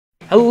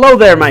Hello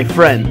there, my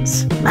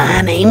friends!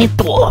 My name is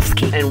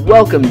Dwarfsky. And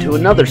welcome to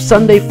another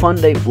Sunday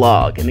Funday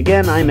vlog. And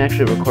again, I'm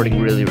actually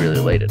recording really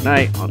late at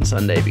night on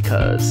Sunday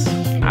because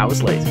I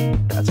was lazy.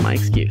 That's my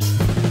excuse.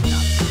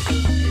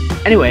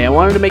 Anyway, I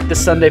wanted to make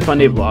this Sunday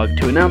Funday vlog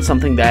to announce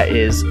something that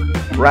is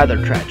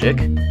rather tragic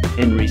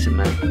in recent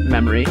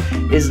memory,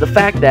 is the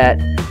fact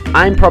that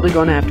I'm probably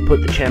going to have to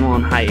put the channel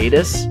on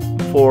hiatus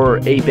for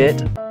a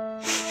bit.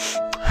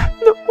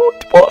 No,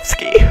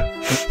 Dwarfsky.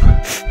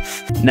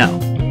 No.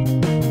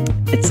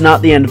 It's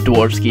not the end of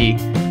Dwarfsky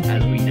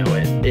as we know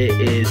it. It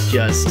is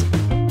just,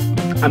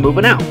 I'm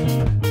moving out.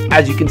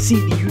 As you can see,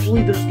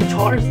 usually there's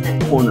guitars in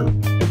that corner.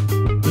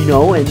 You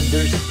know, and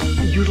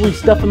there's usually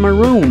stuff in my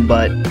room,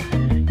 but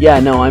yeah,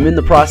 no, I'm in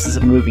the process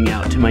of moving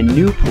out to my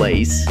new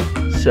place,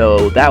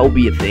 so that will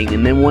be a thing.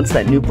 And then once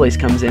that new place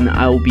comes in,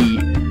 I will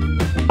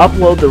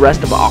upload the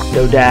rest of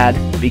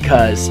Octodad,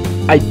 because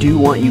I do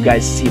want you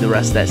guys to see the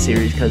rest of that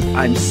series, because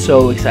I'm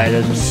so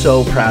excited. I'm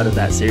so proud of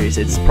that series.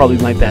 It's probably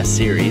my best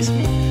series.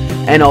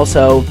 And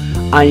also,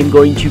 I am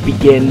going to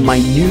begin my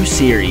new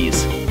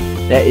series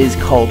that is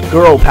called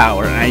Girl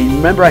Power. And I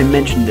remember I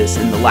mentioned this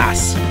in the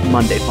last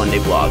Monday Funday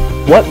vlog.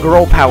 What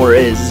Girl Power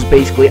is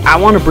basically, I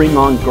want to bring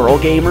on girl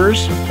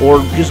gamers, or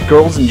just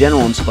girls in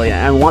general and stuff like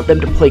that. I want them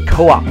to play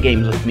co-op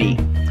games with me.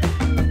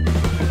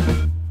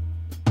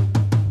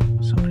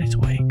 Somebody's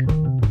awake.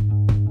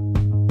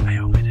 I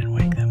hope I didn't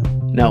wake them.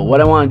 No,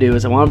 what I want to do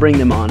is I want to bring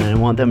them on and I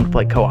want them to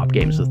play co-op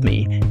games with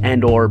me,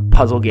 and or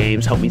puzzle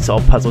games, help me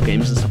solve puzzle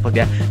games and stuff like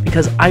that,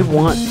 because I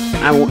want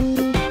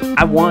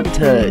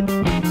to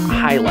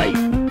highlight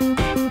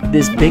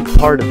this big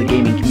part of the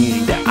gaming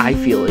community that I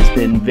feel has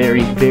been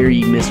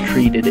very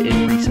mistreated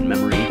in recent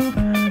memory,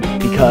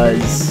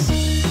 because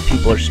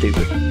people are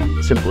stupid.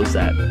 Simple as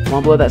that. I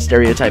want to blow that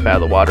stereotype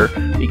out of the water,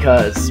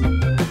 because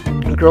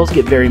girls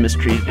get very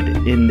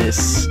mistreated in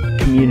this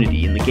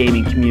community, in the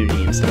gaming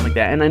community and stuff like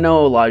that. And I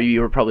know a lot of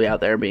you are probably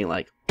out there being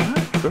like,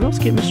 what? Girls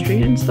get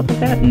mistreated and stuff like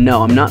that?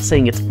 No, I'm not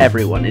saying it's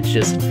everyone. It's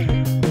just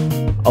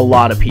a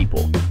lot of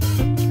people.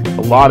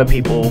 A lot of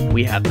people,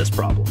 we have this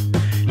problem.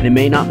 And it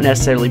may not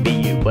necessarily be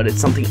you, but it's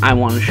something I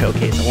want to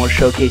showcase. I want to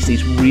showcase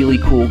these really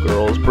cool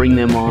girls, bring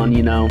them on,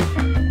 you know,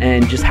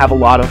 and just have a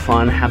lot of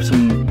fun, have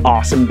some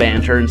awesome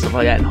banter and stuff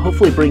like that, and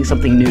hopefully bring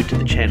something new to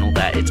the channel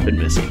that it's been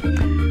missing.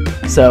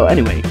 So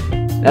anyway,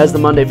 that's the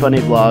Monday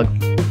Funday vlog.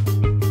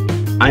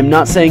 I'm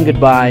not saying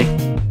goodbye.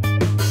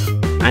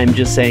 I'm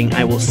just saying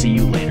I will see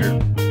you later.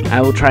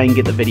 I will try and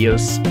get the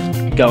videos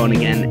going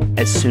again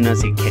as soon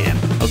as it can,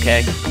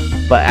 okay?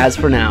 But as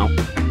for now,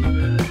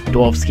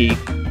 Dwarfsky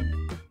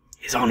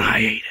is on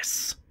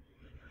hiatus.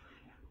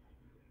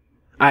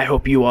 I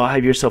hope you all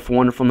have yourself a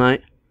wonderful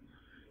night.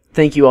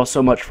 Thank you all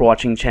so much for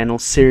watching the channel.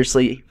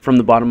 Seriously, from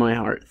the bottom of my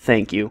heart,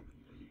 thank you.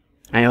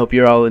 I hope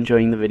you're all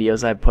enjoying the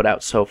videos I've put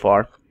out so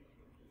far.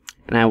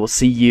 And I will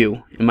see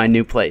you in my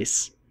new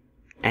place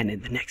and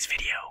in the next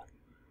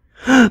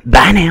video.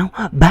 Bye now.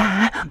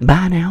 Bye.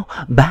 Bye now.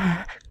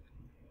 Bye.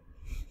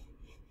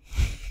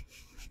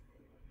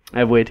 I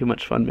have way too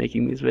much fun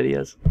making these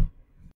videos.